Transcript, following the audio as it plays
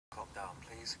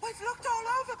please. We've looked all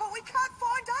over, but we can't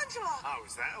find Angela. Oh,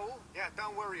 is that all? Yeah,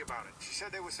 don't worry about it. She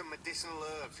said there were some medicinal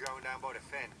herbs growing down by the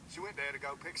fen. She went there to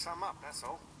go pick some up, that's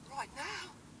all. Right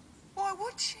now? Why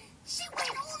would she? She went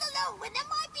all alone when there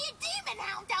might be a demon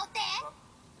hound out there.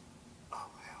 Oh,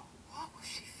 hell. What was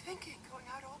she thinking, going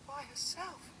out all by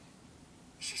herself?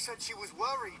 She said she was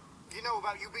worried. You know,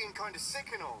 about you being kind of sick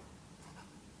and all.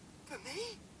 For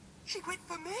me? She went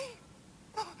for me?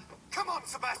 Come on,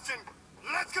 Sebastian.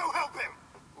 Let's go help him.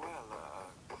 Well,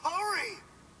 Hurry!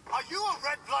 Are you a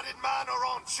red-blooded man or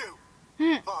aren't you?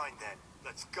 Fine, then.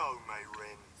 Let's go,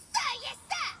 Mayrin. Sir, yes,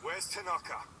 sir. Where's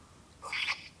Tanaka?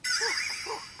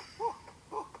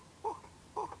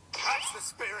 That's the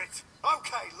spirit.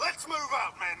 Okay, let's move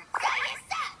out, men. Sir, yes,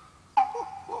 sir.